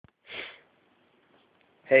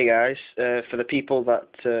Hey guys, for the people that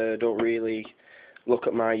don't really look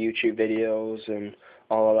at my YouTube videos and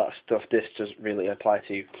all of that stuff, this doesn't really apply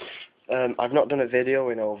to you. I've not done a video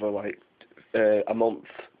in over like a month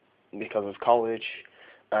because of college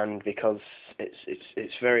and because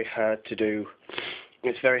it's very hard to do.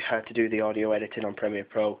 It's very hard to do the audio editing on Premiere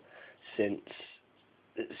Pro since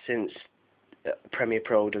Premiere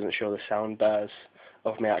Pro doesn't show the sound bars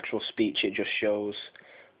of my actual speech. It just shows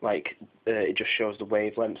the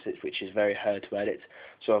wavelengths, which is very hard to edit.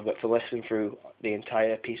 So I've got to listen through the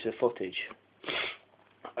entire piece of footage,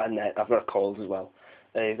 and then I've got a cold as well.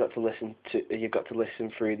 You've got to listen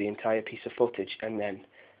through the entire piece of footage and then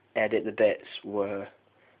edit the bits where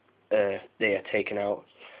they are taken out.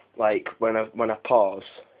 Like when I pause,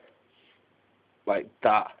 like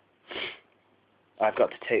that, I've got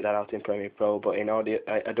to take that out in Premiere Pro. But in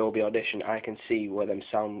Adobe Audition, I can see where them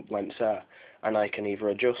sound lengths are, and I can either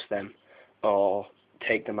adjust them or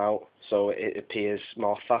take them out so it appears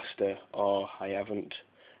more faster, or I haven't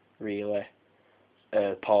really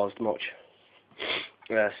paused much.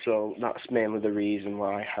 So that's mainly the reason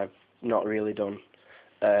why I have not really done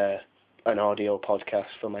an audio podcast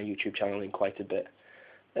for my YouTube channel in quite a bit.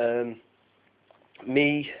 A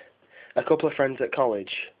couple of friends at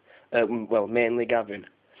college, well, mainly Gavin,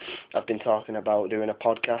 I've been talking about doing a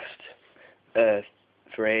podcast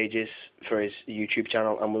for ages for his YouTube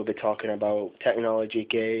channel, and we'll be talking about technology,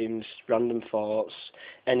 games, random thoughts,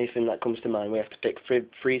 anything that comes to mind. We have to pick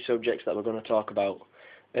three subjects that we're going to talk about.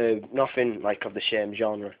 Nothing like of the same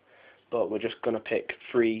genre, but we're just going to pick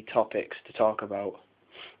 3 topics to talk about,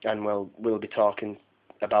 and we'll be talking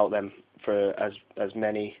about them for as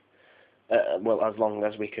many, well, as long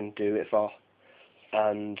as we can do it for.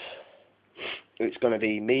 And it's going to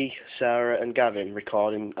be me, Sarah, and Gavin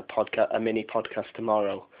recording a mini podcast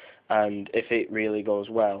tomorrow. And if it really goes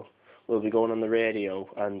well, we'll be going on the radio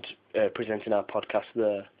and presenting our podcast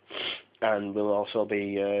there. And we'll also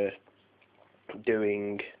be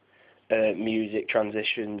doing music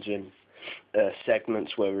transitions and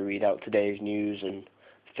segments where we read out today's news and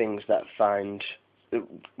things that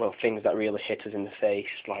really hit us in the face,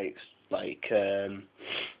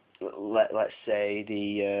 let's say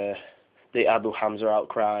the Abu Hamza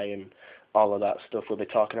outcry and all of that stuff. We'll be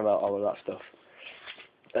talking about all of that stuff.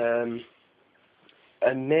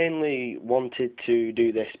 I mainly wanted to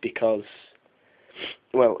do this because,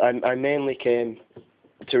 well, I mainly came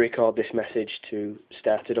to record this message to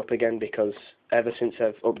start it up again because ever since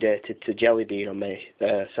I've updated to Jelly Bean on my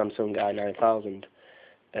Samsung i9000,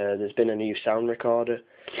 there's been a new sound recorder,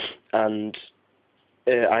 and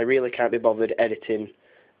I really can't be bothered editing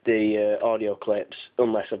the audio clips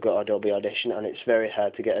unless I've got Adobe Audition, and it's very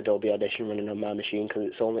hard to get Adobe Audition running on my machine because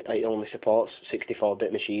it only supports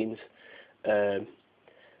 64-bit machines, and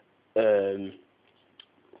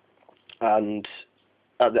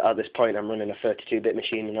at this point I'm running a 32-bit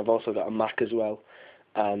machine, and I've also got a Mac as well,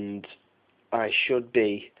 and I should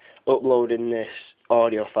be uploading this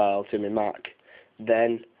audio file to my Mac,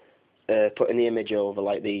 then putting the image over,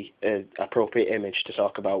 like the appropriate image to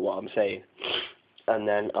talk about what I'm saying, and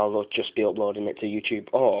then I'll just be uploading it to YouTube,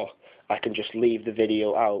 or I can just leave the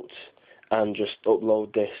video out and just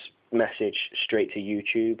upload this message straight to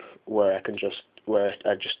YouTube, where I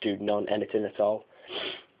just do non-editing at all.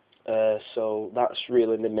 So that's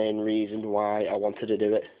really the main reason why I wanted to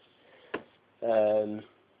do it,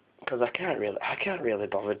 because I can't really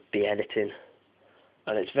bother be editing,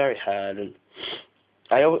 and it's very hard. And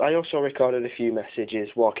I also recorded a few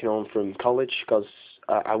messages walking home from college, because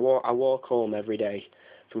I walk home every day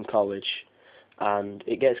from college, and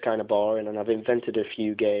it gets kind of boring. And I've invented a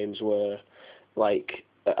few games where, like,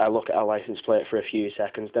 I look at a license plate for a few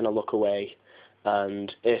seconds, then I look away,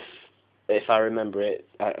 and if I remember it,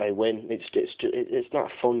 I win. It's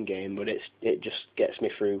not a fun game, but it just gets me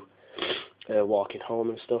through walking home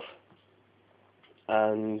and stuff.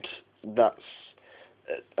 And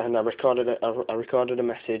I recorded a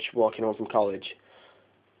message walking home from college,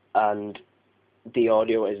 and the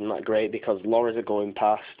audio isn't that great because lorries are going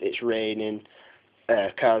past, it's raining,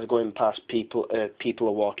 cars are going past, people are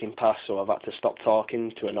walking past, so I've had to stop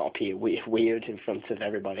talking to not appear weird in front of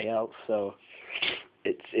everybody else. So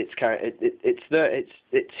it's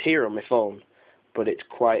here on my phone, but it's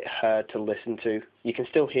quite hard to listen to. You can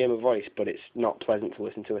still hear my voice, but it's not pleasant to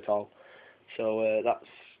listen to at all. So that's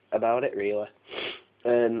about it, really.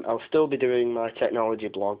 I'll still be doing my technology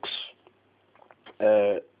blogs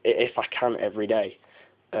if I can every day.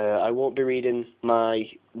 I won't be reading my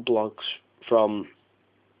blogs from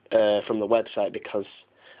the website because,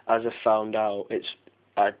 as I found out,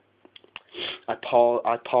 I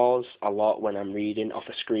pause a lot when I'm reading off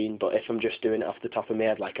a screen, but if I'm just doing it off the top of my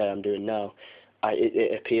head like I am doing now,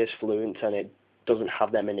 it appears fluent and it doesn't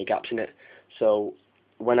have that many gaps in it. So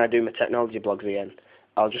when I do my technology blogs again,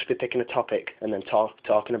 I'll just be picking a topic and then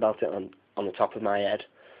talking about it on the top of my head.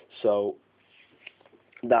 So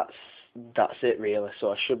that's it really.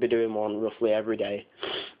 So I should be doing one roughly every day.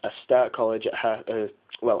 I start college at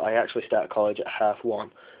I actually start college at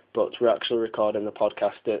 1:30, but we're actually recording the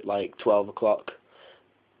podcast at like 12 o'clock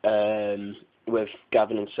with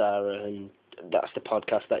Gavin and Sarah, and that's the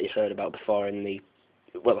podcast that you heard about before a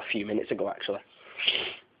few minutes ago actually.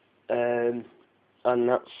 And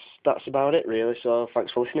that's about it really. So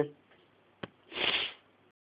thanks for listening.